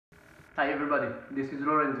Hi everybody, this is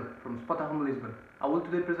Lorenzo from Spotahome, Lisbon. I will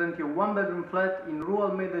today present you a one-bedroom flat in Rua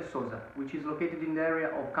Almeida Sousa, which is located in the area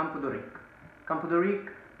of Campo de Ourique. Campo de Ourique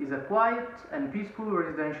is a quiet and peaceful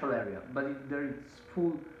residential area, but it's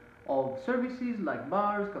full of services like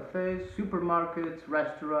bars, cafes, supermarkets,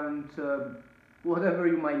 restaurants, whatever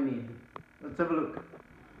you might need. Let's have a look.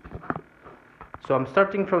 So I'm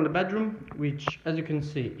starting from the bedroom, which, as you can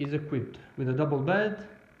see, is equipped with a double bed,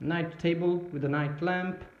 night table with a night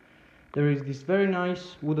lamp. There is this very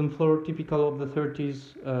nice wooden floor, typical of the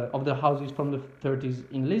 30s, of the houses from the 30s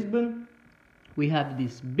in Lisbon. We have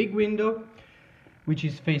this big window, which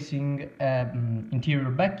is facing interior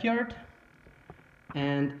backyard.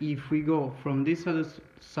 And if we go from this other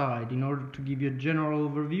side, in order to give you a general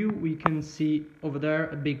overview, we can see over there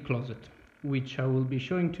a big closet, which I will be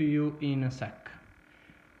showing to you in a sec.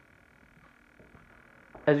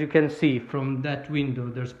 As you can see from that window,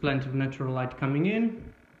 there's plenty of natural light coming in.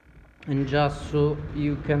 And just so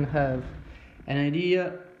you can have an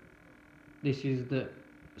idea, this is the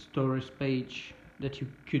storage space that you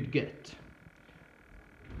could get.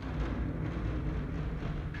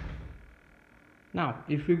 Now,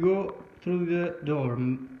 if we go through the door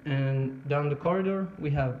and down the corridor, we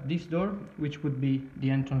have this door, which would be the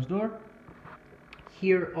entrance door.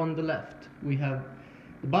 Here on the left, we have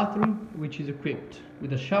the bathroom, which is equipped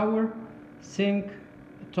with a shower, sink,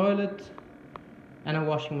 a toilet, and a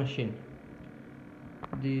washing machine.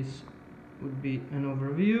 This would be an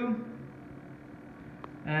overview.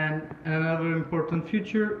 And another important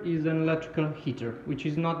feature is an electrical heater, which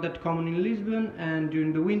is not that common in Lisbon, and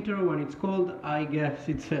during the winter when it's cold, I guess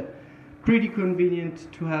it's pretty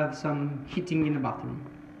convenient to have some heating in the bathroom.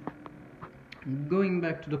 Going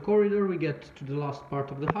back to the corridor, we get to the last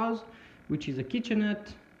part of the house, which is a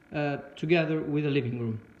kitchenette together with a living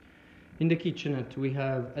room. In the kitchenette we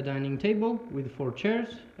have a dining table with 4 chairs,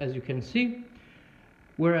 as you can see,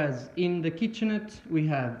 whereas in the kitchenette we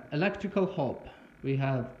have electrical hob. We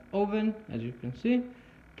have oven, as you can see,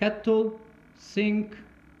 kettle, sink,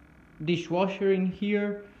 dishwasher in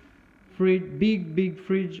here, big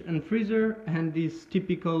fridge and freezer, and these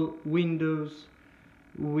typical windows,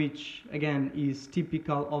 which again is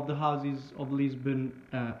typical of the houses of Lisbon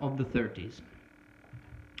of the 30s.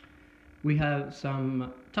 We have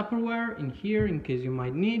some Tupperware in here in case you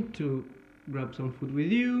might need to grab some food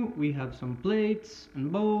with you. We have some plates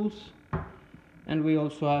and bowls, and we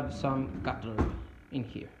also have some cutlery in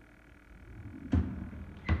here.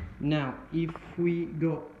 Now, if we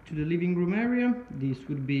go to the living room area, this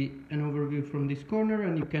would be an overview from this corner,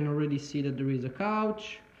 and you can already see that there is a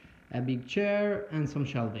couch, a big chair, and some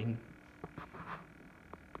shelving.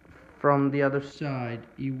 From the other side,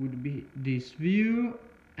 it would be this view.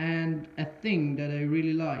 And a thing that I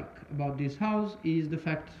really like about this house is the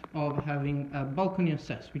fact of having a balcony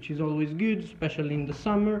access, which is always good, especially in the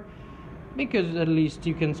summer, because at least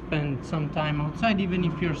you can spend some time outside even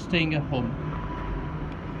if you're staying at home.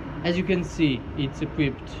 As you can see, it's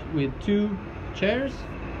equipped with 2 chairs,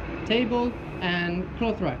 table, and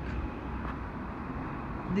cloth rack.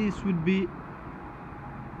 This would be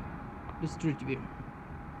the street view.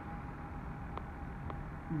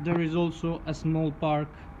 There is also a small park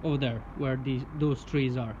over there where those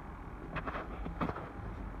trees are.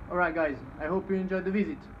 Alright guys, I hope you enjoyed the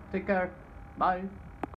visit. Take care. Bye.